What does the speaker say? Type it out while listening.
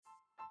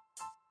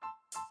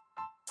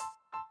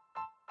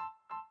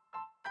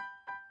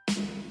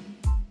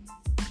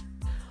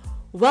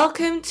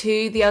Welcome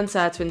to The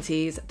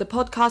Uncertainties, the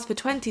podcast for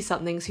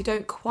 20-somethings who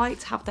don't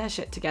quite have their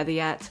shit together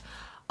yet.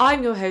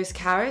 I'm your host,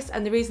 Karis,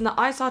 and the reason that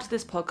I started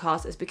this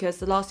podcast is because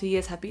the last few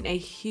years have been a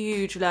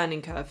huge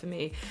learning curve for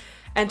me.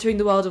 Entering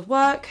the world of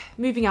work,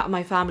 moving out of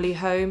my family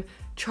home,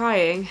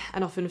 trying,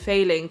 and often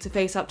failing, to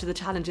face up to the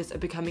challenges of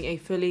becoming a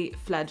fully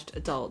fledged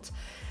adult.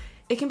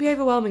 It can be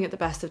overwhelming at the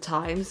best of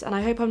times, and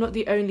I hope I'm not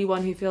the only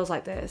one who feels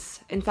like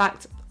this. In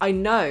fact, I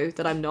know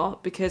that I'm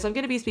not, because I'm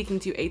going to be speaking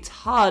to a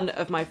ton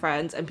of my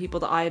friends and people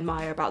that I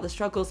admire about the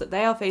struggles that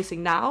they are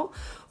facing now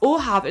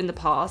or have in the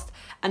past,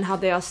 and how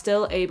they are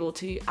still able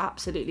to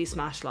absolutely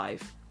smash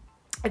life.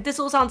 If this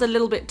all sounds a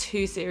little bit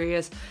too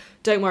serious,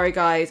 don't worry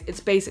guys,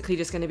 it's basically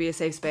just going to be a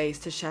safe space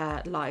to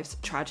share life's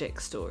tragic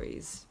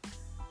stories.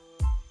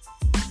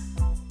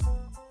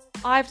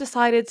 I've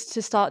decided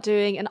to start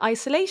doing an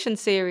isolation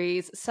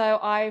series. So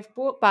I've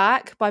brought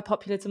back, by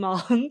popular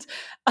demand,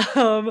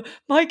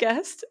 my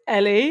guest,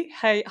 Ellie.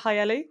 Hey, hi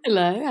Ellie.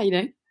 Hello, how you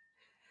doing?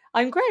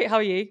 I'm great, how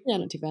are you? Yeah,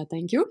 not too bad,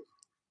 thank you.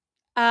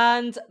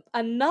 And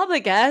another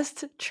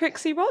guest,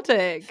 Trixie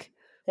Roddick.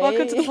 Hey.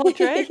 Welcome to the pod,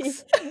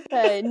 Trix.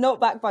 Hey,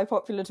 not back by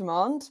popular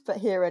demand, but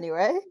here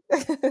anyway.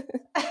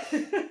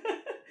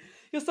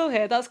 You're still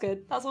here, that's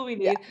good. That's all we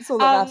need. Yeah, that's all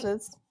that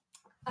matters.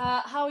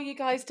 How are you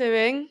guys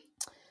doing?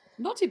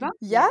 Not too bad.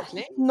 Yeah,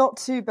 actually. not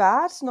too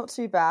bad.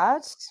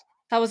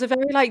 That was a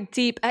very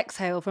deep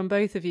exhale from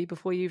both of you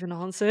before you even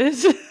answered.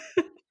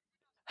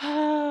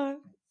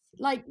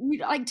 Like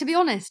to be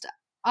honest,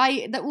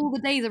 that all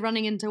the days are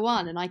running into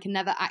one, and I can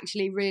never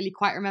actually really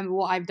quite remember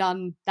what I've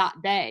done that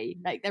day.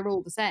 Like they're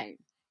all the same.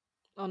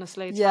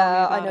 Honestly,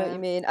 yeah, I know what you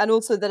mean, and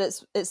also that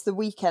it's the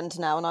weekend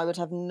now, and I would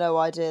have no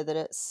idea that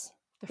it's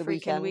the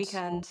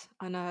weekend.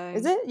 I know.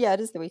 Is it? Yeah, it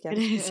is the weekend.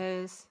 It is. It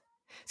is.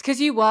 It's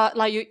because you work,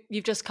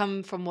 you've just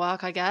come from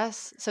work, I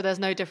guess. So there's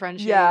no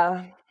differentiate.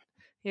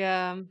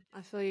 Yeah.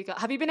 I feel you.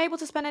 Have you been able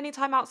to spend any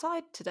time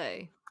outside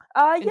today?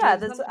 Yeah.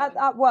 There's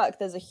at work.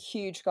 There's a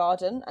huge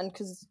garden, and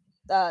because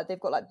they've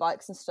got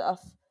bikes and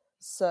stuff,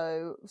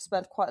 so we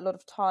spend quite a lot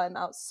of time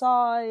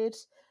outside.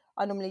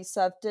 I normally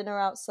serve dinner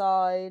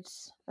outside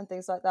and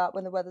things like that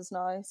when the weather's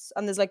nice.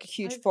 And there's a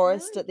huge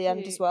forest at the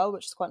end as well,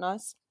 which is quite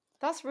nice.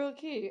 That's real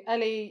cute.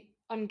 Ellie,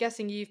 I'm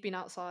guessing you've been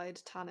outside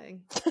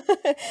tanning.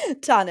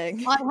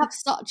 Tanning. I have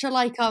such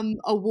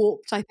a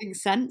warped, I think,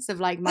 sense of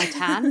my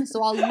tan.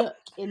 So I'll look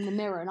in the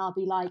mirror and I'll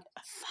be like,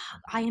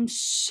 fuck, I am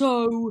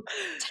so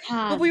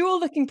tan. But we were all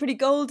looking pretty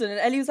golden, and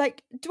Ellie was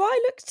like, do I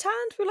look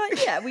tanned? We're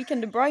like, yeah,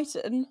 weekend in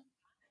Brighton.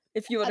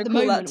 If you want At to the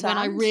call moment that tanned.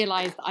 when I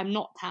realise that I'm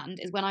not tanned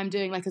is when I'm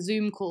doing a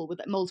Zoom call with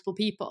multiple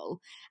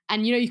people,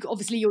 and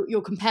obviously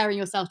you're comparing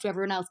yourself to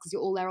everyone else because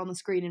you're all there on the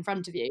screen in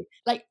front of you.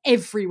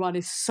 Everyone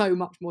is so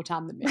much more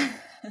tan than me.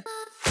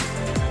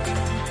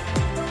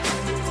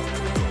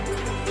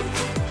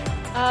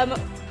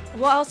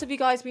 What else have you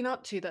guys been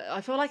up to though?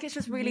 I feel like it's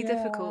just really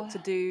difficult to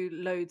do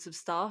loads of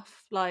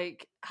stuff.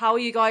 How are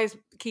you guys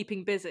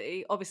keeping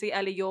busy? Obviously,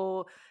 Ellie,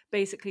 you're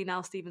basically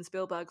now Steven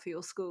Spielberg for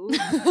your school.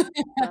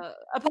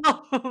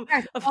 Apart from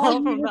that,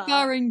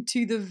 referring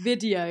to the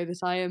video that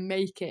I am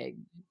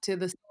making to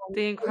the song,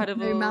 the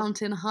incredible No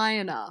Mountain High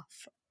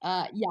Enough.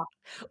 Yeah.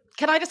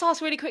 Can I just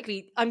ask really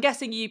quickly? I'm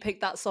guessing you picked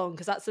that song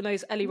because that's the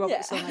most Ellie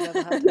Roberts song I've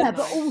ever heard. Yeah,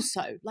 but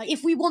also,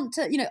 if we want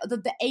to,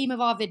 the aim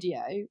of our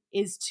video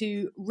is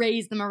to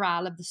raise the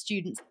morale of the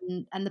students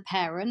and the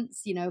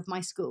parents, of my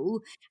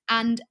school.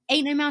 And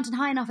Ain't No Mountain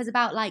High Enough is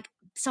about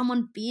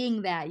someone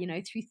being there,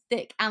 through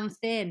thick and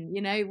thin,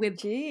 with.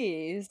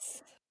 Jeez.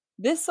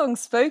 This song's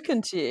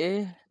spoken to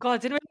you. God, I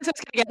didn't realize it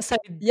was going to get so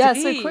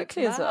deep. So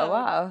quickly as well.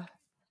 Wow.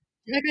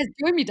 You guys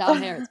join me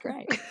down here. It's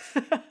great.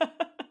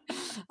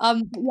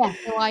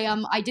 So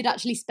I did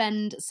actually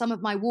spend some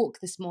of my walk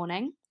this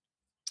morning,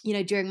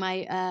 during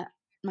my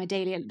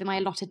my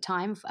allotted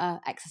time of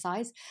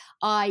exercise.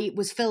 I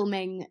was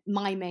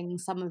miming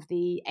some of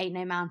the Ain't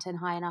No Mountain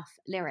High Enough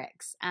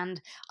lyrics, and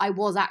I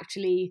was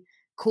actually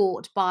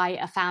caught by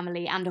a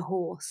family and a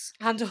horse.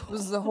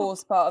 Was the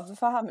horse part of the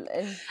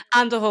family?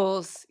 And a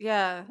horse,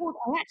 yeah.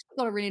 I actually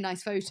got a really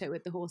nice photo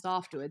with the horse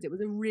afterwards. It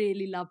was a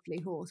really lovely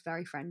horse,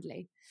 very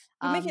friendly.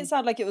 You make it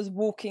sound like it was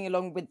walking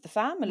along with the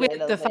family.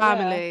 With the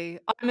family.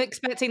 Yeah. I'm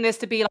expecting this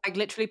to be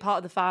literally part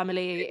of the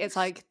family. It's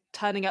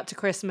turning up to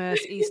Christmas,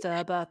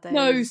 Easter, birthdays.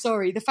 No,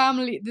 sorry.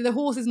 The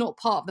horse is not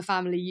part of the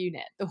family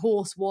unit. The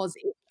horse was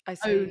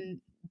its own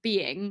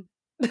being.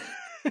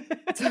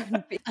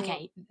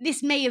 Okay,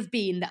 this may have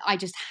been that I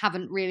just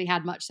haven't really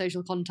had much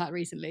social contact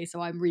recently, so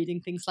I'm reading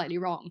things slightly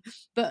wrong.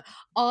 But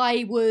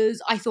I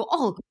thought,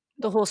 oh,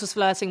 the horse was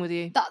flirting with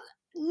you.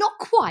 Not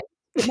quite,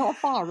 but not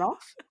far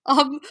off.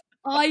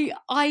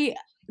 I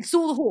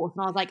saw the horse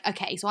and I was like,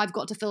 okay, so I've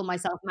got to film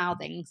myself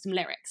mouthing some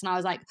lyrics. And I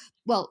was like,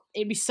 well,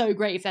 it'd be so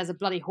great if there's a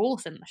bloody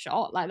horse in the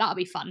shot. That'll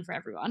be fun for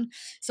everyone.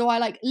 So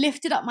I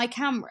lifted up my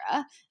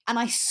camera and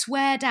I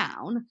swear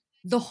down,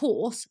 the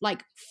horse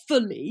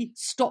fully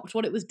stopped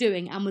what it was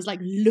doing and was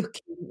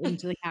looking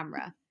into the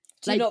camera.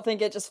 Do you not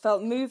think it just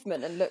felt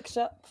movement and looked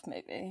up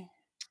maybe?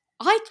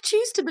 I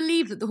choose to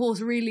believe that the horse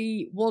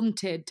really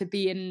wanted to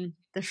be in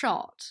the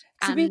shot.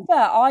 To be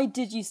fair, I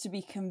did used to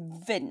be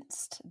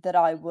convinced that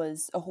I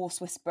was a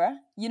horse whisperer.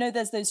 You know,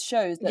 there's those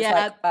shows that's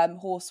like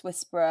horse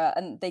whisperer,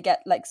 and they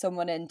get like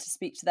someone in to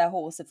speak to their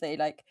horse if they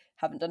like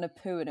haven't done a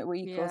poo in a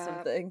week or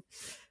something.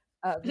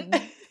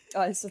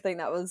 I used to think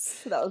that was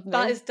me.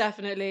 That is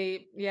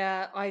definitely,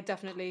 I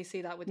definitely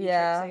see that with you,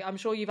 Trixie. I'm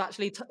sure you've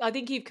actually, I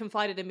think you've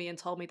confided in me and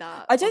told me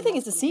that. I don't think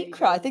it's a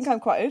secret. I think I'm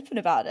quite open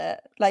about it.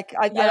 Like,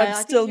 I'm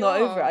still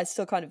not over it. I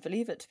still kind of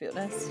believe it, to be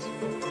honest.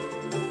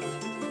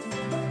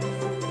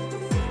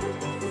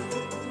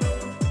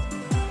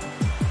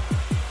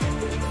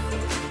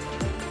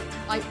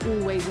 I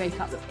always wake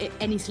up,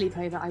 any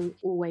sleepover, I'm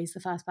always the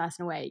first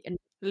person awake. And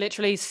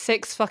literally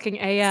 6 fucking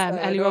a.m.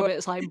 Ellie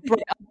Roberts, like,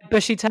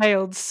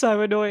 bushy-tailed,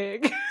 so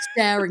annoying.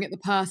 Staring at the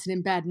person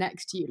in bed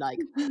next to you, like...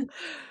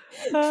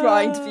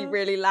 trying to be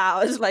really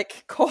loud,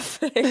 like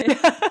coughing.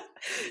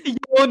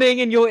 Yawning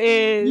in your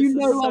ears. You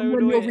know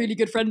when you're really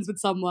good friends with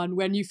someone,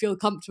 when you feel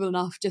comfortable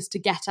enough just to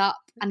get up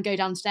and go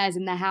downstairs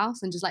in their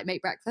house and just like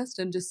make breakfast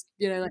and just,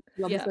 you know, like...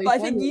 But I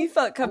think you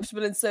felt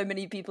comfortable in so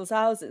many people's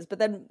houses, but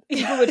then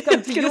people would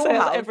come to your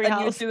house and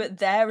you would do it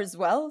there as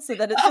well. So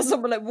then it's just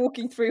someone like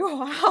walking through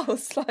your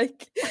house,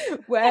 like,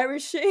 where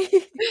is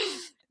she?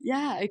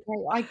 Yeah,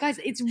 okay. Guys,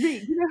 it's really...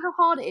 You know how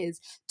hard it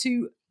is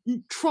to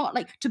try,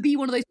 like, to be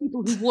one of those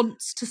people who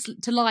wants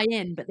to lie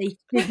in, but they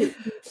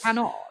physically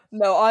cannot.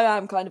 No, I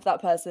am kind of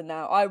that person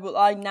now.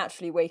 I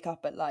naturally wake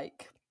up at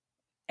like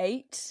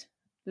 8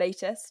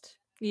 latest.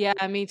 Yeah,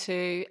 me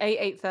too.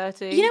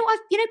 8:30. You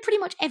know, pretty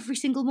much every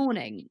single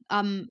morning,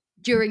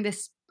 during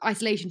this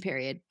isolation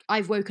period,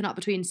 I've woken up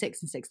between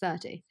 6 and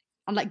 6:30.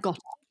 I'm like, got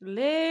up.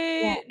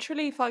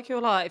 Literally, fuck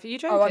your life. Are you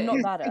joking? Oh, I'm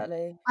not that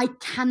early. I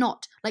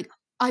cannot, like,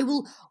 I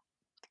will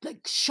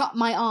like shut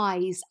my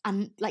eyes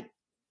and like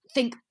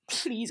think,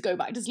 please go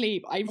back to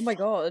sleep. Oh my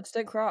god,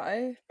 don't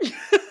cry.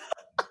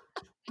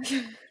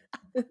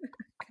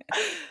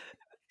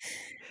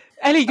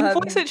 Ellie, your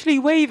voice actually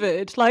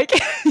wavered, like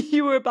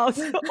you were about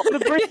to on the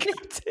brink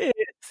of tears.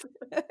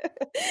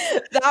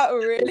 That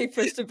really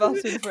pushed a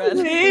button, friend.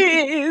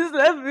 Please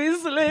let me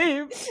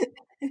sleep.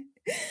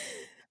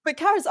 But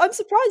Karis, I'm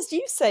surprised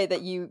you say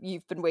that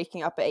you've been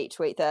waking up at 8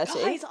 to 8:30.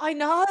 Guys, I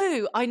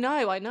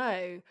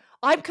know.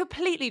 I've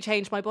completely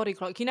changed my body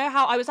clock. You know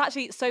how I was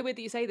actually so weird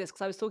that you say this,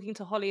 because I was talking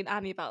to Holly and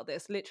Annie about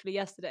this literally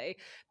yesterday,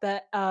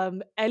 that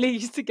Ellie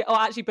used to get, or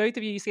actually both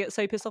of you used to get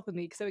so pissed off with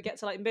me because it would get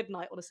to like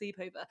midnight on a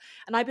sleepover,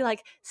 and I'd be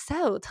like,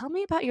 "So, tell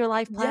me about your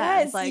life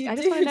plans. Yes, like, I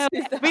just want to know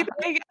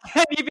everything."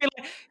 And you'd be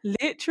like,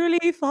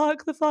 "Literally,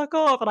 fuck the fuck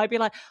off," and I'd be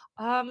like,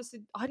 so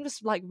I'm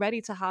just like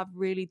ready to have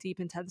really deep,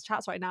 intense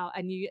chats right now."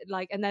 And you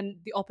like, and then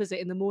the opposite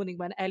in the morning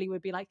when Ellie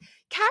would be like,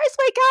 "Karis,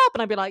 wake up,"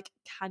 and I'd be like,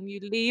 "Can you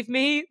leave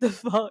me the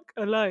fuck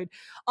alone?"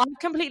 I'm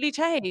completely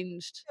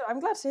changed. I'm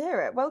glad to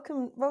hear it.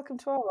 Welcome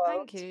to our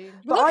world. Thank you.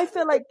 But I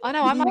feel like I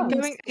know I'm like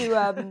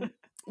going.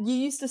 You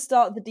used to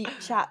start the deep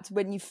chat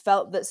when you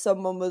felt that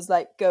someone was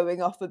like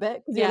going off a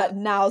bit. You're like,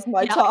 now's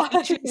my time.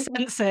 I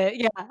sense it.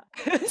 Yeah,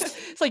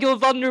 it's like your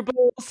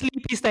vulnerable,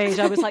 sleepy stage.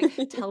 I was like,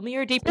 tell me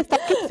your deepest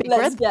secrets.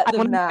 Let's get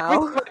them now.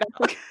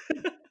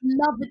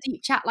 Love the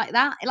deep chat like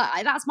that.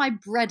 Like, that's my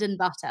bread and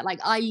butter. Like,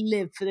 I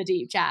live for the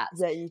deep chats.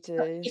 Yeah, you do.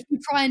 But if you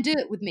try and do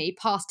it with me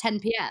past 10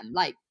 p.m,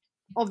 like,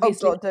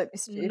 obviously, oh God, don't be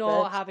stupid.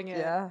 Not having it.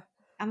 Yeah,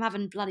 I'm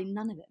having bloody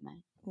none of it,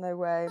 mate. No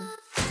way.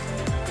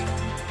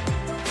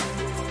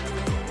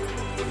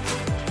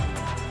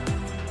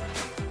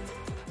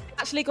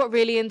 Actually got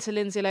really into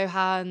Lindsay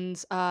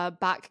Lohan's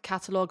back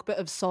catalogue bit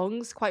of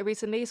songs quite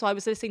recently. So I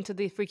was listening to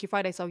the Freaky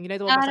Friday song. You know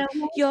the one that's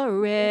like,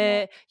 "You're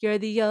it, you're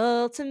the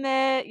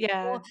ultimate."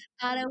 Yeah.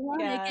 I don't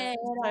want to get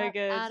so up.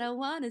 good. I don't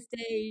want to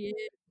stay.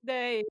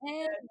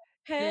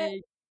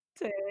 Hey,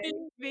 take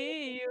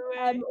me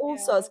away.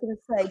 Also, I was going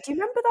to say, do you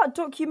remember that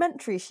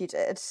documentary she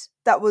did?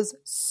 That was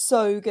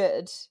so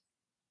good.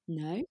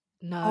 No.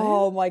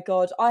 Oh my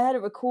God. I had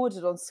it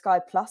recorded on Sky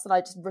Plus and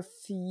I just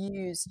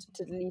refused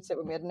to delete it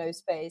when we had no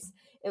space.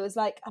 It was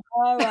like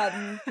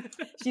her,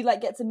 she like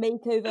gets a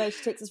makeover.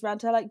 She takes us around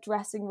to her like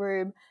dressing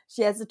room.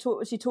 She has a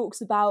talk. She talks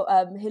about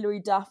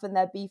Hilary Duff and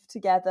their beef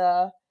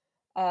together.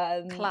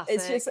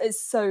 Classic.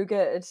 It's so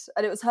good.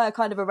 And it was her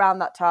kind of around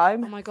that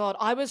time. Oh my God.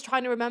 I was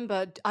trying to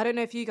remember. I don't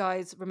know if you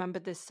guys remember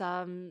this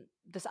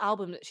this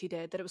album that she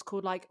did, that it was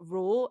called like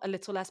Raw, a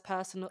little less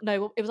personal.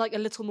 No, it was like a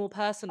little more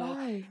personal.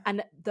 Oh.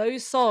 And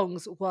those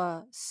songs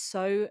were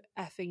so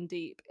effing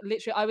deep.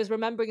 Literally, I was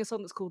remembering a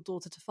song that's called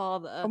Daughter to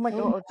Father. Oh my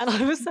God. And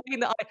I was saying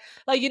that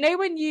like, you know,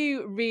 when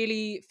you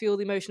really feel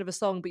the emotion of a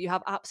song, but you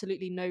have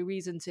absolutely no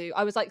reason to.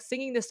 I was like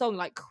singing this song,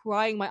 like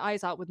crying my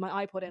eyes out with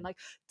my iPod in, like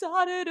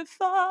Daughter to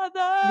Father.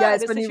 Yeah,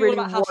 it's when you really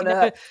want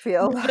to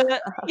feel.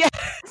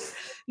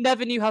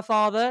 Never knew her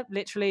father.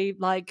 Literally,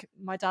 like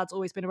my dad's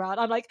always been around.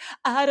 I'm like,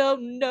 I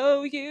don't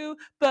know you,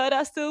 but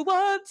I still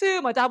want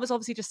to. My dad was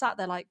obviously just sat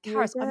there like,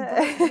 Karis, I'm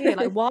right here.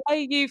 Like, why are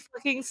you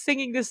fucking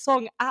singing this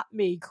song at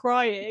me,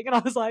 crying? And I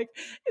was like,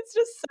 it's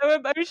just so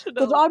emotional.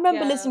 Because I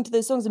remember listening to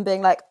those songs and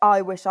being like,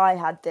 I wish I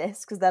had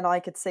this, because then I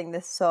could sing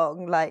this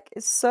song. Like,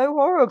 it's so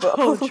horrible.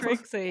 Oh,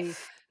 Trixie.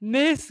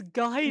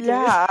 Misguided.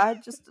 Yeah,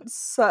 just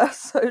so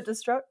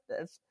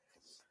destructive.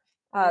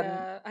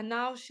 Yeah, and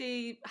now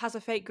she has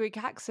a fake Greek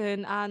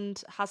accent and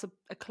has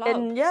a club.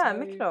 And yeah,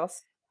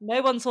 Mykonos.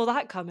 No one saw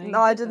that coming. No,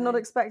 I did not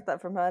expect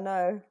that from her,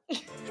 no.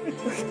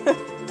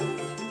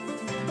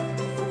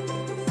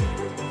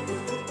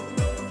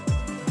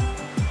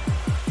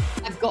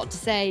 I've got to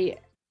say,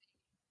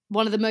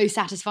 one of the most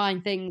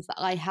satisfying things that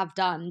I have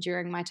done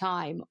during my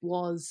time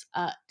was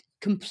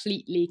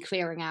completely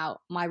clearing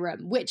out my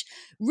room, which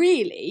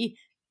really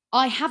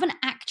I haven't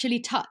actually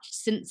touched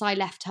since I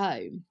left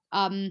home.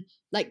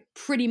 Like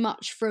pretty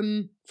much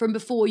from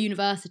before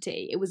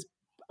university, it was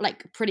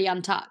like pretty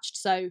untouched.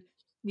 So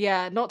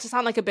yeah, not to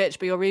sound like a bitch,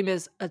 but your room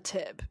is a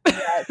tip. Yeah,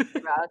 it's pretty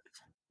bad.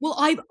 Well,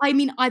 I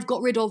mean, I've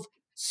got rid of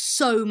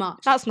so much.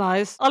 That's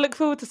nice. I look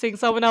forward to seeing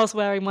someone else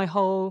wearing my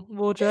whole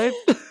wardrobe.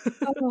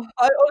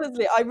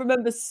 I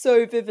remember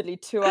so vividly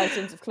 2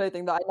 items of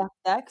clothing that I left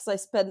there because I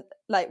spent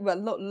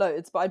not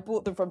loads, but I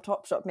bought them from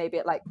Topshop maybe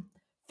at like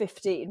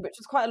 15, which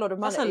was quite a lot of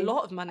money. That's a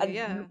lot of money, and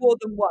yeah. Wore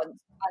them once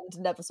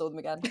and never saw them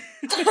again. But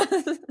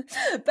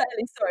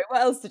Ellie, sorry,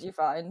 what else did you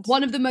find?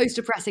 One of the most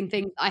depressing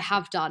things I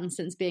have done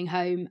since being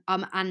home,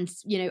 and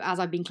as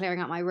I've been clearing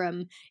out my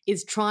room,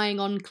 is trying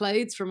on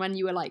clothes from when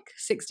you were like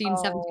 16,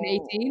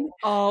 17, 18.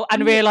 Oh,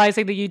 and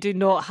realising that you do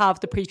not have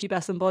the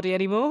prepubescent body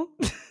anymore.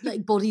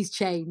 Like bodies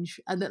change,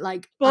 and that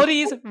like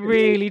bodies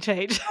really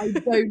change. I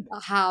don't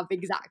have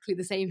exactly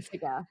the same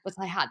figure that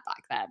I had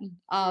back then.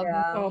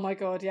 Oh my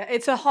god, yeah,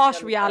 it's a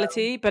harsh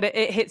reality, but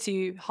it hits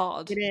you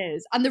hard. It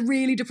is. And the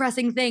really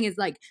depressing thing is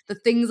like the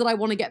things that I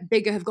want to get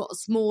bigger have got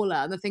smaller,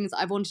 and the things that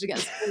I've wanted to get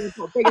smaller have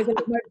got bigger. So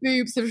my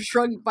boobs have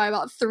shrunk by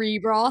about 3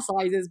 bra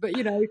sizes, but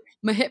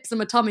my hips and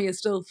my tummy are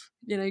still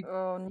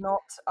Oh, not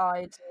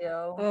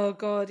ideal. Oh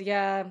god,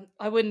 yeah,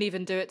 I wouldn't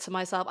even do it to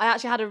myself. I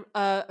actually had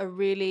a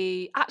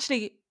really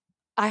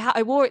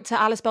I wore it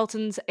to Alice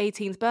Belton's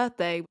 18th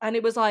birthday, and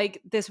it was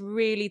like this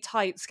really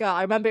tight skirt.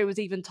 I remember it was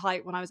even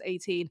tight when I was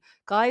 18.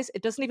 Guys,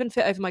 it doesn't even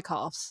fit over my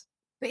calves.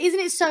 But isn't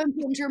it so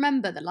important to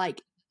remember that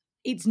like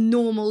it's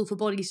normal for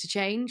bodies to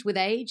change with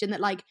age, and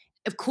that like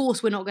of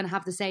course we're not going to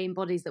have the same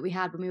bodies that we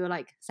had when we were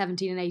like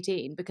 17 and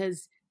 18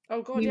 because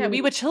oh god, yeah,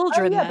 we were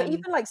children then. But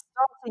even like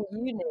starting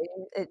uni,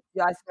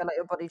 I feel like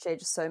your body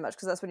changes so much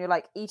because that's when you're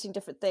like eating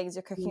different things,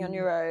 you're cooking on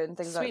your own,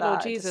 things like that. Sweet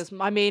Lord Jesus.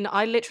 I mean,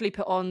 I literally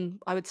put on,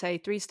 I would say,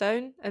 3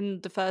 stone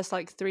in the first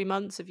like 3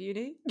 months of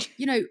uni.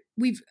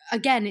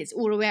 It's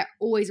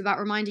always about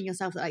reminding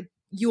yourself that like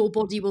your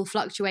body will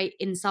fluctuate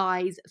in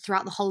size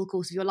throughout the whole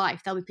course of your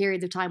life. There'll be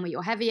periods of time where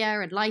you're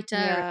heavier and lighter,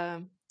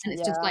 and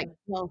it's just like,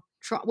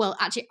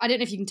 actually, I don't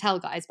know if you can tell,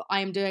 guys, but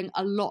I am doing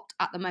a lot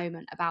at the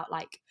moment about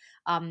like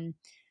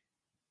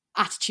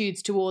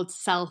attitudes towards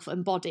self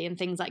and body and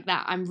things like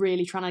that. I'm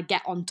really trying to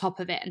get on top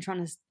of it and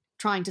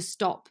trying to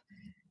stop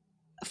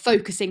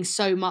focusing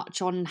so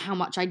much on how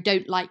much I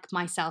don't like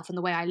myself and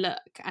the way I look,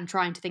 and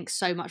trying to think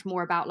so much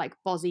more about like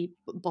body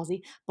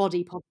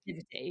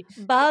positivity.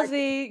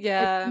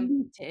 Yeah. I've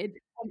deleted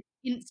on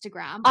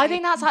Instagram. I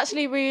think that's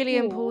actually really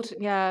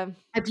important. Yeah.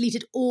 I've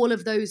deleted all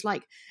of those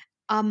like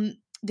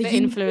the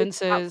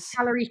influencers,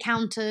 calorie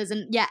counters,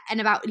 and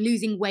about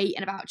losing weight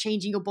and about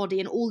changing your body,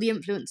 and all the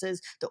influencers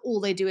that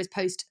all they do is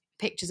post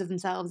pictures of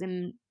themselves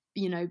in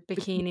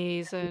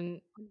bikinis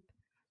and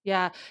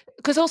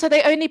because also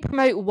they only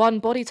promote one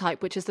body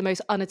type, which is the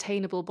most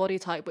unattainable body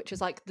type, which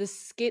is like the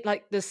skin,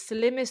 like the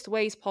slimmest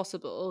waist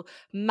possible,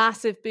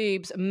 massive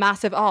boobs,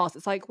 massive arse.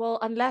 It's like, well,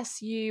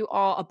 unless you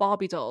are a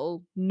Barbie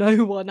doll,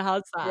 no one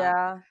has that.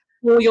 Yeah.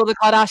 Or you're the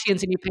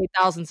Kardashians and you paid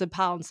thousands of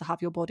pounds to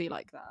have your body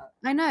like that.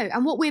 I know.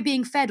 And what we're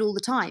being fed all the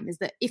time is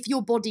that if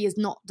your body does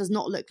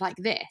not look like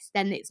this,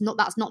 then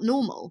that's not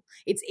normal.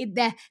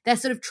 They're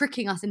sort of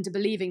tricking us into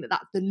believing that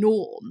that's the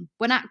norm,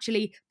 when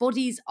actually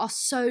bodies are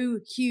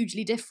so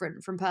hugely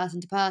different from person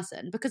to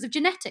person because of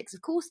genetics.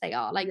 Of course they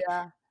are. Like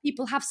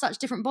people have such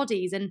different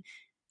bodies, and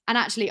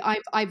actually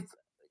I've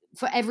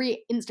for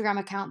every Instagram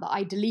account that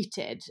I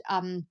deleted,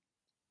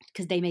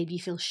 because they made me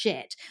feel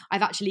shit,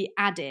 I've actually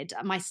added,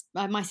 my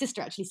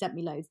sister actually sent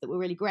me loads that were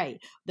really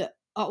great, that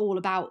are all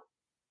about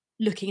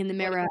looking in the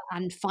mirror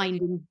and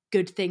finding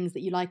good things that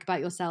you like about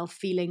yourself,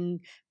 feeling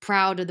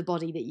proud of the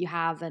body that you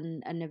have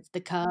and of the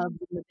curves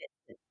and the bits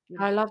that,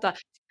 I love that.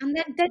 And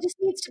there just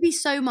needs to be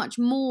so much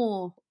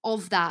more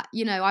of that.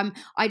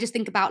 I just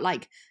think about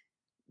like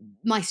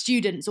my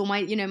students or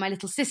my my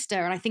little sister,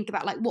 and I think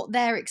about like what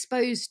they're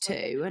exposed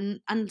to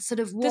and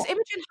sort of what. Does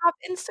Imogen have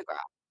Instagram?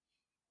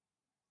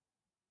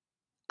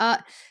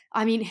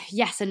 I mean,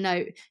 yes and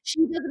no.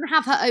 She doesn't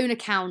have her own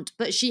account,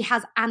 but she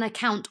has an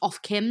account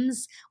off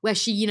Kim's where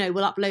she,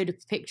 will upload a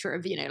picture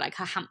of, like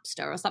her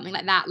hamster or something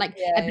like that. Like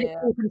everything's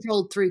all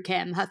controlled through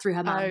Kim, through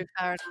her mum. Oh,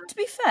 fair enough. To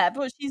be fair,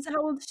 but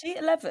how old is she?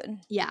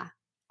 11? Yeah.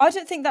 I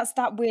don't think that's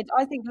that weird.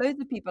 I think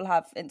loads of people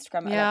have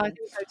Instagram at 11. I think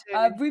so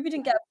too. Ruby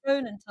didn't get a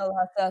phone until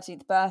her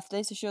 13th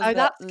birthday, so she was that's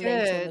late on the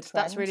good. trend.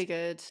 That's really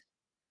good.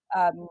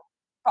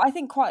 But I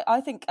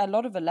think a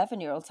lot of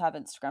 11-year-olds have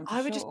Instagram.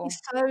 I would just be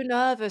so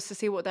nervous to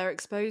see what they're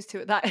exposed to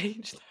at that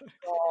age.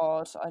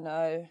 God, I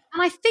know.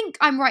 And I think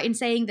I'm right in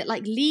saying that,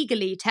 like,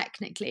 legally,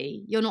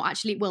 technically, you're not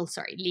actually,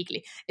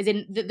 legally, is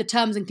in the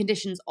terms and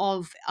conditions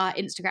of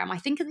Instagram. I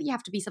think that you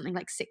have to be something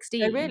like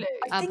 16. Oh, really?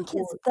 I think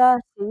before-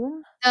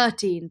 it's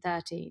 13.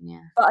 13, yeah.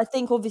 But I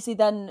think obviously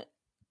then,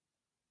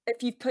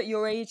 if you've put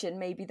your age in,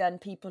 maybe then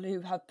people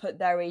who have put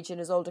their age in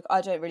as older, I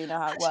don't really know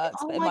how it works,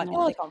 Oh but it my might mean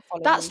that they can't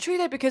follow That's you. true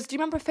though, because do you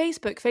remember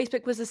Facebook?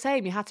 Facebook was the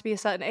same. You had to be a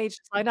certain age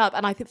to sign up,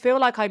 and I feel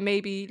like I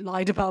maybe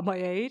lied about my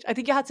age. I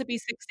think you had to be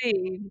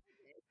 16,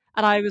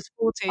 and I was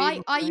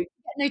 14. I used to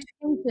get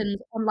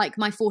notifications on, like,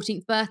 my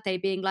 14th birthday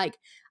being like,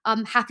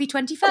 happy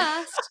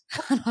 21st.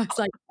 And I was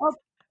like, oh.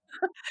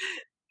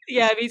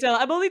 Yeah, me too.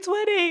 I'm only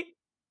 20.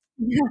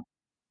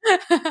 Yeah.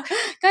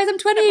 Guys, I'm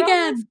 20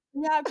 again.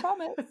 Yeah, I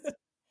promise.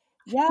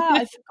 Yeah,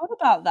 I forgot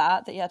about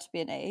that you had to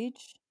be an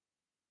age.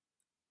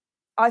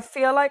 I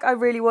feel like I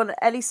really want...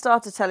 Ellie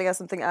started telling us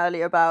something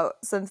earlier about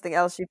something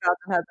else she found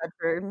in her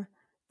bedroom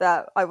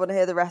that I want to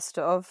hear the rest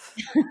of.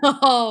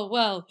 Oh,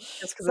 well.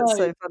 Just because it's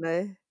so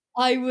funny.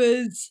 I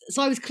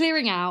was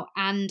clearing out,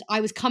 and I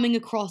was coming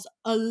across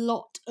a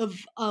lot of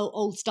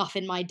old stuff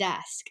in my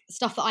desk,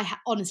 stuff that I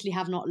honestly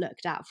have not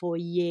looked at for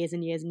years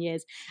and years and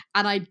years.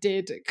 And I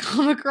did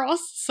come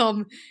across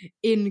some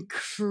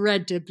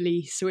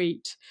incredibly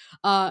sweet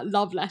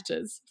love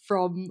letters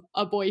from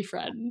a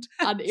boyfriend,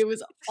 and it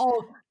was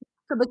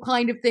the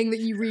kind of thing that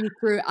you read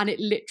through and it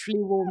literally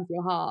warms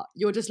your heart.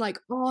 You're just like,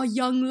 oh,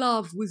 young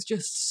love was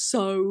just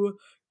so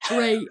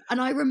great.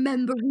 And I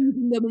remember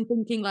reading them and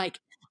thinking, like,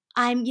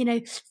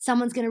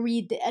 someone's going to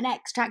read an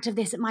extract of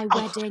this at my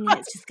wedding, and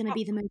it's just going to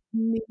be the most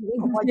moving.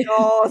 Oh my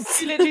God.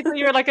 You literally thought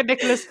you were like a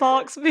Nicholas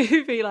Sparks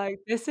movie, like,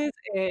 this is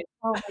it.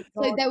 Oh my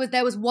God. So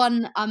there was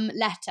one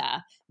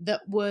letter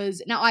that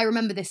was... Now, I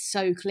remember this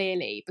so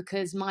clearly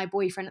because my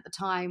boyfriend at the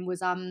time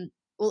was...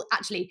 Well,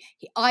 actually,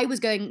 he was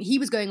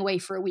going away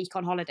for a week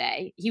on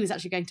holiday. He was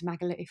actually going to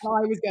Magaluf.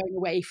 I was going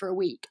away for a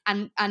week.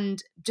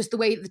 And just the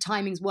way that the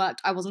timings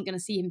worked, I wasn't going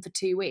to see him for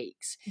 2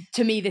 weeks.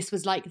 To me, this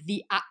was like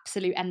the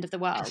absolute end of the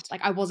world.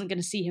 Like, I wasn't going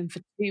to see him for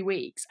 2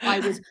 weeks. I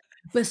was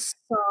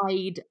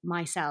beside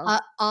myself.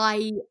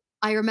 I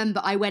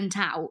remember I went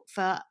out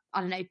for,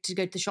 I don't know, to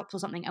go to the shops or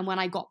something. And when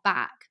I got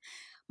back,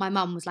 my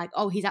mum was like,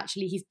 oh, he's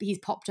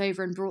popped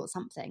over and brought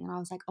something. And I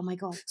was like, oh my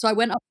God. So I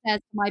went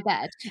upstairs to my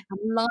bed, and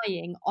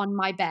lying on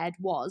my bed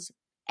was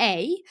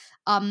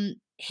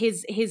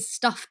his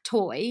stuffed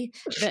toy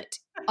that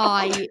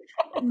I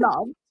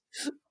loved.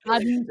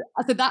 And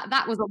so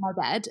that was on my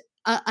bed.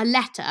 A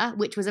letter,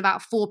 which was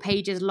about 4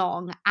 pages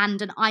long,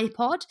 and an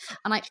iPod.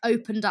 And I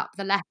opened up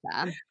the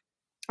letter,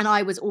 and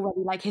I was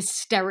already like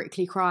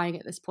hysterically crying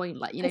at this point.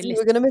 Like, you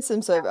were going to miss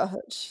him so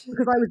much.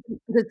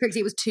 Because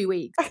Trixie, it was 2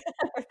 weeks.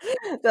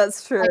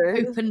 That's true.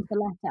 I opened the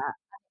letter,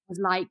 and it was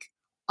like,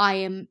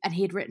 and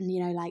he had written,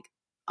 like,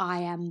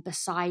 I am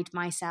beside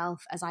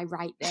myself as I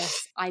write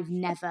this. I've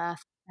never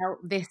felt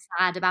this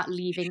sad about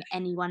leaving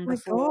anyone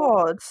before.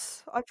 Oh my God,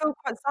 I feel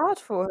quite sad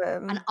for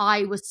him. And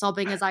I was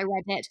sobbing as I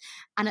read it.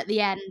 And at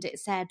the end, it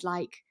said,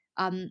 like,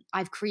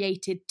 I've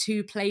created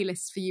 2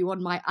 playlists for you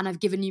and I've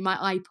given you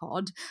my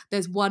iPod.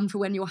 There's one for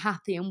when you're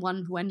happy and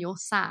one for when you're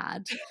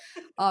sad.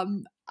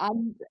 And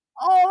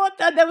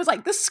there was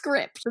like the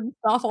script and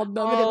stuff on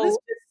them. And it was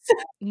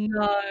just...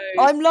 No.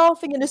 I'm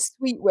laughing in a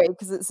sweet way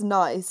because it's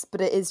nice, but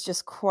it is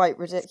just quite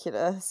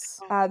ridiculous.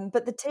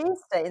 But the tear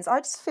stains, I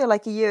just feel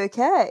like, are you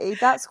okay?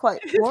 That's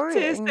quite worrying.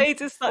 Tear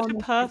stains is such a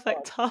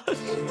perfect touch.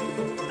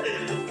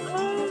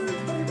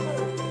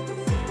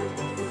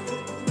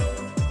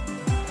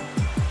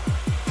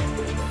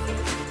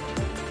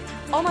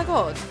 Oh my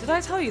God, did I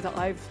tell you that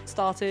I've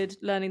started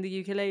learning the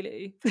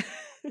ukulele?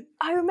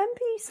 I remember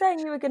you saying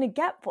you were going to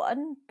get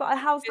one, but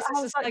how's This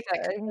that is like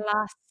going? a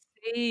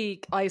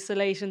classic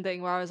isolation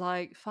thing where I was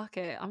like, fuck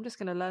it, I'm just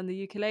going to learn the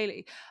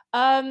ukulele.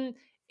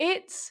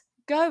 It's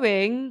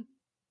going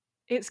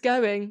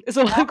is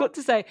all I've got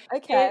to say.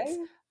 Okay.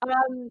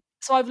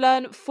 So I've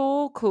learned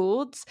 4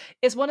 chords.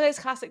 It's one of those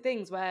classic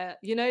things where,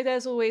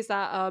 there's always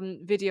that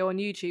video on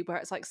YouTube where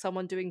it's like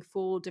someone doing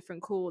 4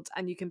 different chords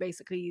and you can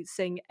basically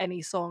sing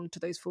any song to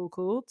those 4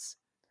 chords.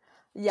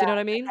 Yeah. Do you know what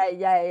I mean? Okay,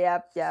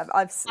 yeah.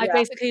 I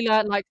basically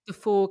learned like the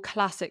 4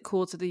 classic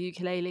chords of the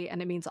ukulele,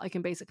 and it means that I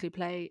can basically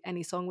play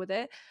any song with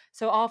it.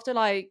 So after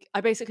I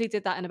basically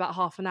did that in about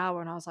half an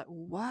hour, and I was like,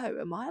 whoa,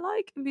 am I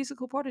like a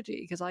musical prodigy?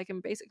 Because I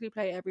can basically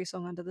play every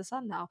song under the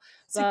sun now.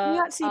 So can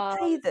you actually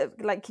play them?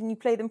 Like, can you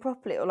play them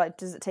properly, or like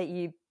does it take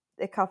you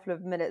a couple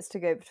of minutes to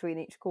go between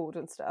each chord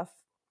and stuff?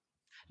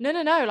 No.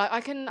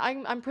 Like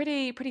I'm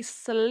pretty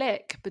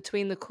slick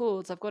between the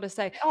chords, I've got to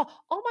say. Oh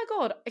my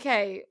God.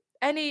 Okay.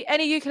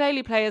 Any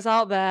ukulele players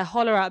out there,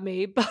 holler at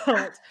me.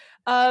 But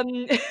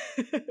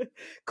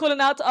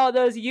calling out to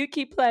those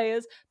Yuki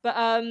players. But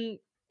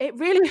it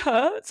really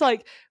hurts.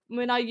 Like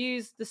when I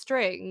use the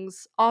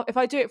strings, if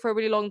I do it for a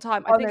really long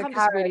time, I think I'm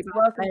just really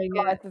bad at playing it.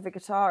 Life of a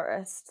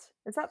guitarist.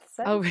 Is that the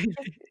same? Oh really?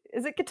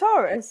 Is it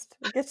guitarist?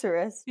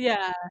 Guitarist?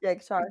 Yeah. Yeah,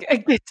 guitarist. A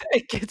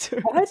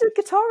guitarist. Why did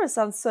guitarist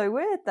sound so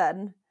weird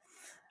then?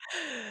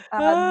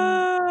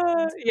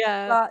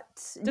 Yeah. But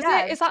Does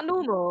yeah, it? Is that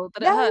normal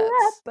that it yeah,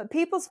 hurts? but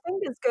people's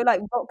fingers go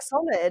like rock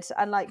solid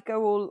and like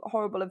go all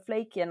horrible and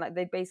flaky, and like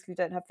they basically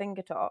don't have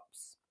finger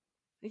tops.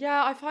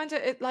 Yeah, I find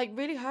it like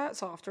really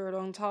hurts after a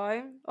long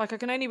time. Like I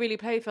can only really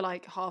play for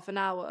like half an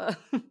hour,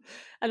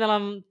 and then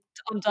I'm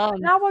done.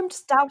 Now I'm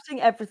just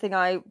doubting everything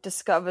I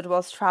discovered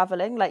whilst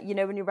traveling. Like, you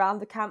know, when you're around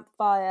the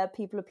campfire,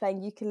 people are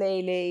playing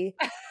ukulele,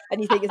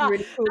 and you think it's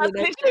really cool. That's And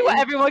literally what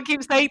everyone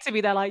keeps saying to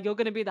me. They're like, "You're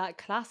going to be that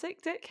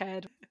classic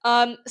dickhead."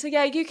 So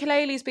yeah,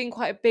 ukulele's been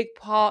quite a big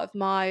part of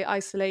my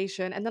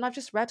isolation, and then I've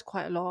just read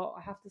quite a lot,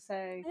 I have to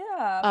say.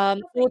 yeah,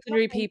 Ordinary nothing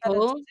better to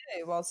People.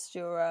 do whilst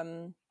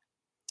you're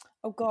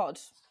Oh God,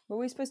 were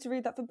we supposed to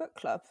read that for book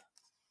club?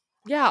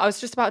 Yeah, I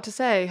was just about to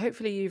say.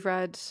 Hopefully, you've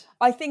read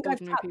I think I've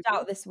Ordinary tapped People.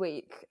 out this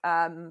week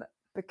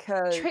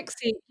because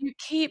Trixie, you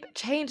keep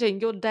changing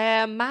your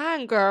damn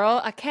mind,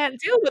 girl. I can't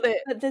deal with it.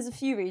 but there's a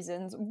few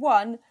reasons.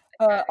 One,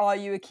 are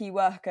you a key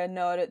worker?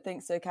 No, I don't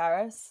think so,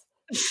 Karis.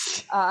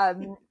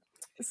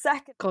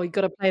 Second, God, you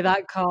got to play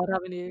that card,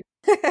 haven't you?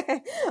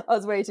 I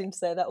was waiting to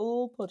say that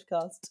all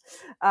podcast.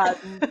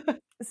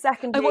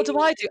 Secondly, And what do?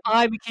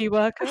 I'm a key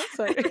worker,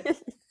 so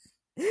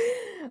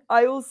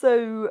I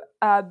also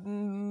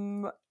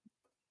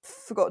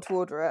forgot to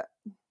order it,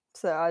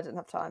 so I didn't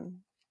have time.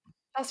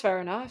 that's fair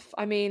enough.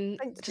 I mean,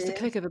 Thank just a you.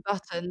 click of a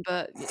button,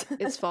 but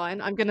it's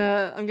fine. I'm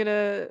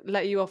gonna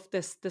let you off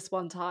this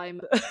one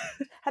time.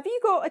 Have you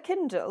got a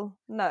Kindle?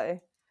 No.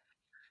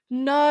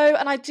 No,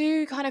 and I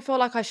do kind of feel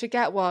like I should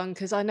get one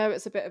because I know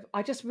it's a bit of.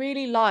 I just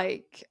really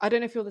like. I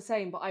don't know if you're the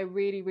same, but I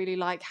really, really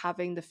like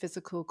having the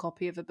physical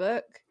copy of a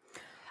book.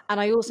 And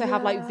I also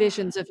have like Yeah.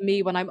 visions of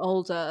me when I'm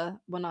older,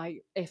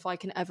 if I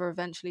can ever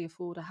eventually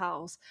afford a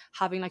house,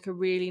 having like a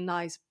really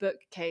nice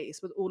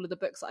bookcase with all of the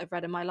books that I've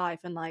read in my life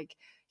and like,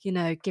 you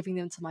know, giving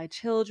them to my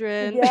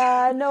children.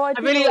 Yeah, no, I I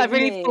do know what you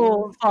really mean.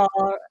 thought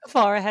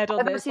far ahead on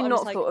I've this. actually I'm not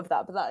just like, thought of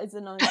that, but that is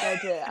a nice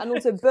idea. And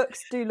also, books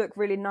do look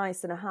really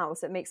nice in a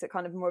house. It makes it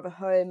kind of more of a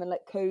home and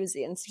like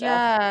cozy and stuff.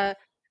 yeah.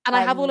 And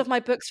I have all of my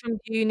books from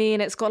uni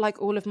and it's got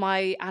like all of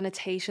my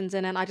annotations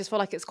in it. And I just feel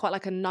like it's quite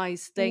like a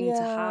nice thing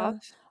to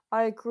have.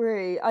 I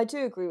agree. I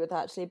do agree with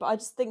that actually, but I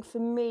just think for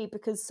me,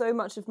 because so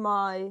much of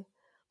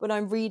when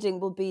I'm reading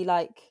will be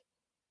like,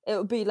 it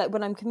would be like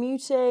when I'm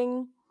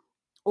commuting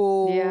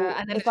or Yeah.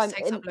 And then it if just I'm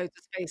takes in, up loads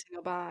of space in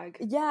your bag.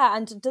 yeah,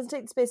 and it doesn't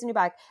take the space in your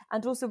bag.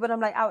 And also when I'm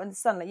like out in the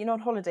sun, like you're not on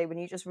holiday when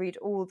you just read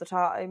all the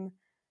time,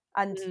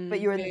 but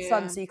you're in the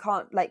sun, so you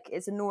can't like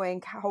it's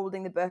annoying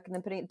holding the book and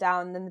then putting it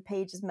down, and then the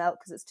pages melt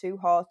because it's too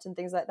hot and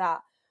things like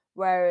that.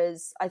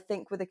 Whereas I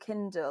think with a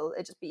Kindle,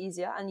 it'd just be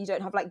easier, and you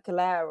don't have like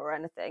glare or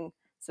anything,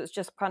 so it's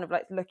just kind of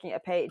like looking at a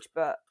page,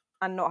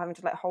 and not having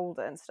to like hold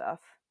it and stuff.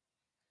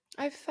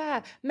 Oh,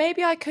 fair.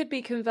 Maybe I could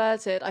be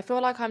converted. I feel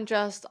like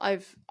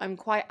I'm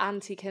quite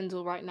anti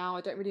Kindle right now.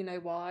 I don't really know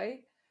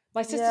why.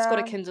 My sister's got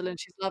a Yeah, Kindle and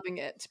she's loving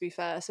it, to be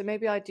fair. So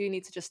maybe I do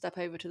need to just step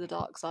over to the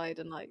dark side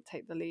and like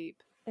take the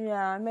leap.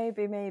 yeah,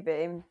 maybe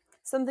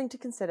something to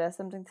consider,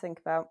 something to think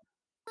about.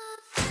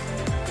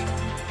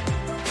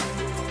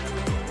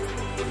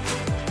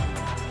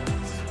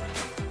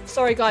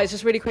 Sorry, guys,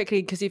 just really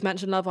quickly because you've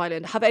mentioned Love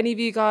Island. Have any of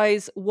you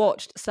guys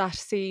watched /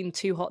 seen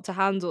Too Hot to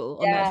Handle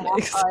on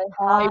Netflix?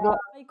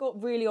 I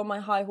got really on my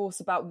high horse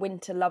about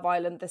Winter Love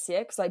Island this year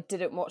because I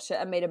didn't watch it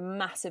and made a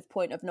massive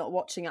point of not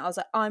watching it. I was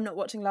like, I'm not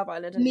watching Love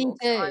Island anymore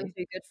because I'm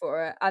too good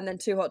for it. And then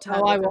Too Hot to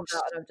Handle I comes watched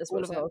out and I've just all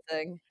watched of the whole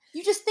thing.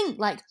 You just think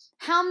like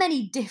how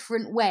many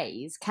different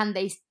ways can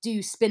they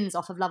do spins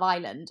off of Love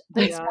Island?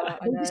 But it's like,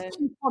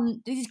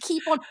 they just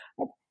keep on.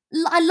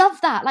 Like, I love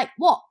that. Like,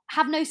 what?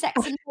 Have no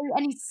sex and no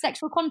any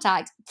sexual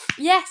contact?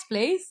 Yes,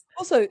 please.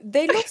 Also,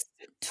 they lost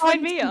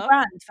Sign me $20,000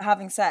 up. for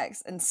having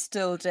sex and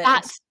still did.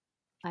 That's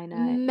I know.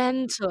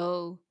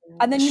 mental.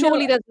 And then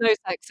surely there's no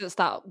sex that's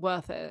that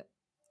worth it.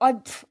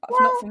 Not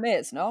for me,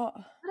 it's not.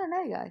 I don't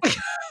know,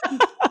 guys.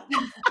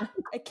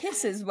 A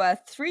kiss is worth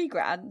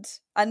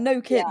 $3,000 and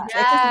no kids. Yeah.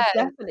 A kiss is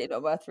definitely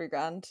not worth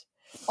 $3,000.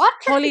 What?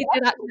 Holly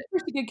did that.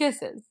 Pretty good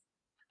kisses.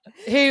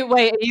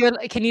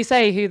 Can you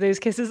say who those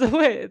kisses are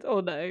with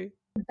or no?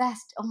 The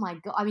best. Oh my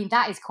god! I mean,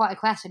 that is quite a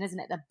question, isn't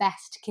it? The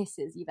best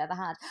kisses you've ever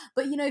had.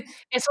 But you know,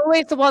 it's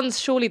always the ones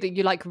surely that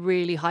you like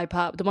really hype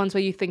up. The ones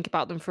where you think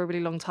about them for a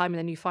really long time and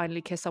then you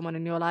finally kiss someone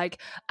and you're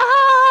like,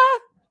 ah.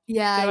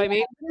 Yeah, do you know what I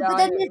mean? But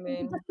then there's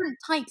different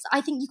types.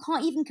 I think you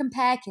can't even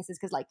compare kisses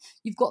because, like,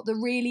 you've got the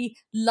really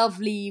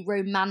lovely,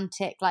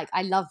 romantic, like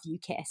 "I love you"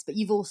 kiss, but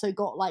you've also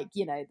got like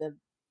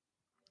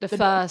the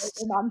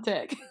first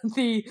romantic,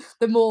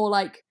 the more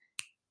like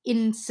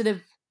sort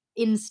of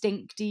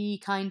instincty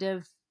kind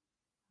of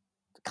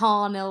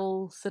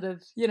carnal sort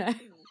of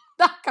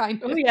that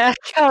kind of. Oh yeah,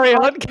 carry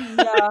on.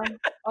 Yeah,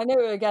 I know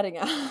what you're getting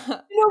at. You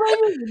know what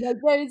I mean? Like,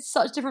 there's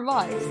such different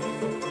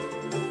vibes.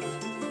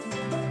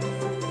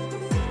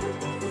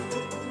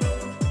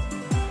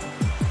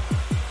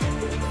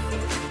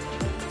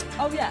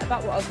 Oh yeah,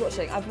 about what I was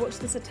watching. I've watched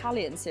this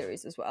Italian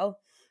series as well.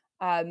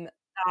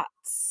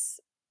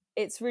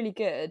 It's really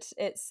good.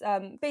 It's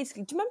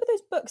basically, do you remember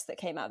those books that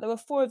came out? There were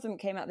 4 of them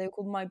came out. They were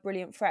called My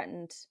Brilliant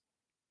Friend.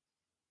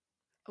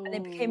 and they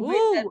became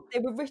Ooh. they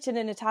were written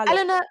in Italian.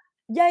 Eleanor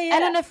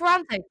Yeah.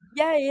 Ferrante.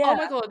 Yeah. Oh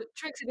my god,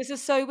 Trixie, this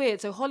is so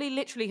weird. So Holly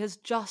literally has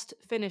just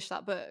finished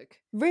that book.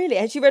 Really?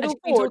 Has she read And all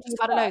she's been four? talking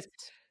about it loads.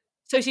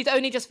 So she's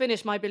only just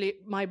finished my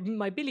brilliant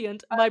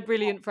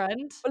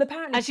friend. Well,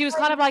 apparently, And she was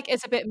kind of like,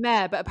 it's a bit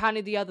meh, but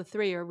apparently the other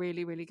three are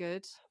really, really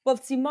good. well,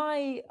 see,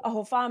 my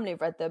whole family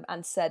have read them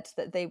and said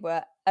that they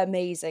were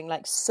amazing,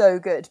 like so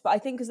good. But I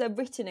think because they're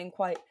written in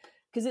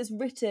because it's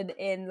written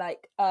in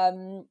like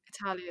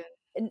Italian.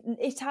 in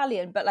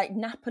Italian, but like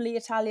Napoli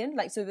Italian,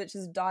 like so which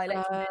is a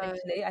dialect from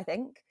Italy, I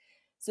think.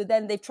 So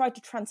then they've tried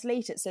to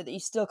translate it so that you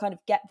still kind of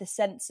get the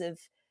sense of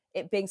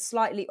it being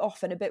slightly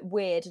off and a bit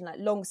weird and like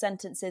long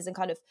sentences and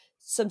kind of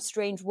some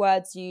strange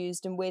words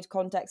used and weird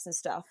context and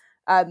stuff.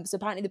 So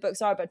apparently the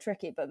books are a bit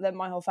tricky, but then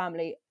my whole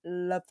family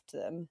loved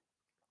them.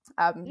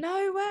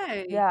 No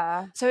way.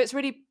 Yeah. So it's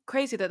really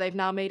crazy that they've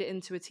now made it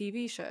into a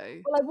TV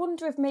show. Well, I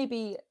wonder if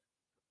maybe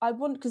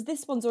because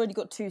this one's already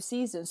got 2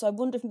 seasons, so I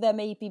wonder if they're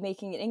maybe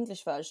making an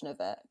English version of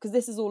it, because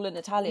this is all in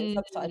Italian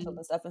subtitled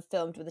and stuff and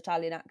filmed with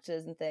Italian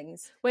actors and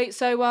things. Wait,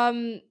 so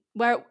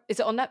where is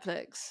it on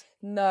Netflix?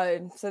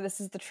 No, so this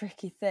is the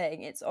tricky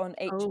thing. It's on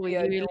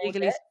HBO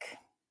Nordic.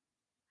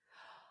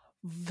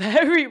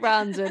 Very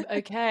random.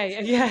 Okay,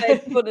 yeah.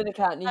 They've got an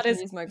account. You That can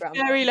is use my grandma.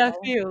 very left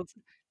field.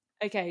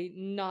 Okay,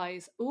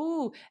 nice.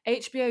 Ooh,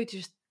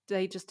 HBO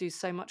they just do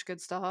so much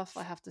good stuff,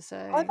 I have to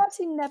say. I've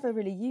actually never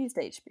really used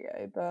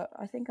HBO, but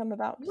I think I'm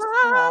about to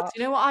What? start. Do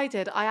you know what I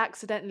did? I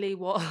accidentally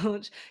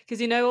watched,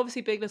 because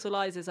obviously Big Little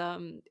Lies is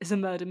a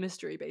murder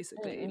mystery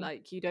basically.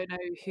 Like you don't know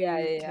who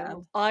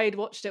killed. I'd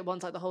watched it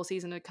once like the whole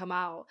season had come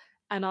out,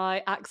 and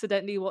I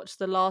accidentally watched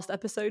the last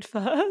episode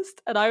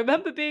first. And I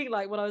remember being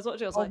like, when I was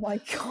watching, I was like, my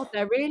God,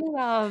 they're really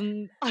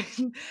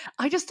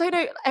I just don't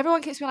know.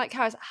 Everyone keeps being like,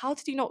 Karis, how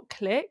did you not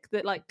click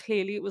that like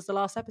clearly it was the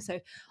last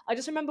episode? I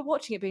just remember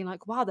watching it being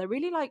like, wow, they're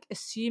really like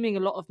assuming a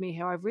lot of me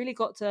here. I've really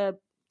got to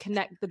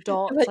connect the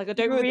dots. Like I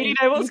don't really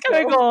know what's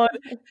going on.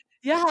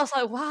 Yeah, I was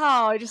like,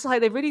 wow, I just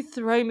like, they've really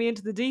thrown me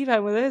into the deep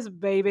end with this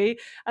baby.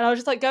 And I was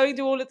just like going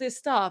through all of this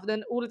stuff. And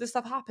then all of this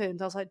stuff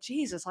happened. I was like,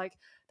 Jesus, like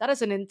that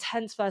is an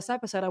intense first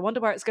episode. I wonder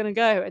where it's going to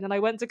go. And then I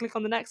went to click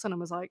on the next one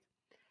and was like,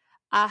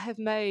 I have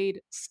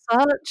made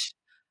such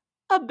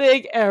a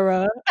big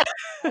error.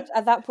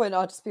 At that point,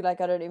 I'll just be like,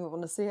 I don't even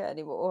want to see it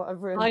anymore.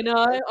 I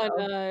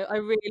know. I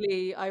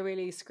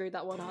really screwed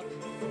that one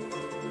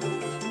up.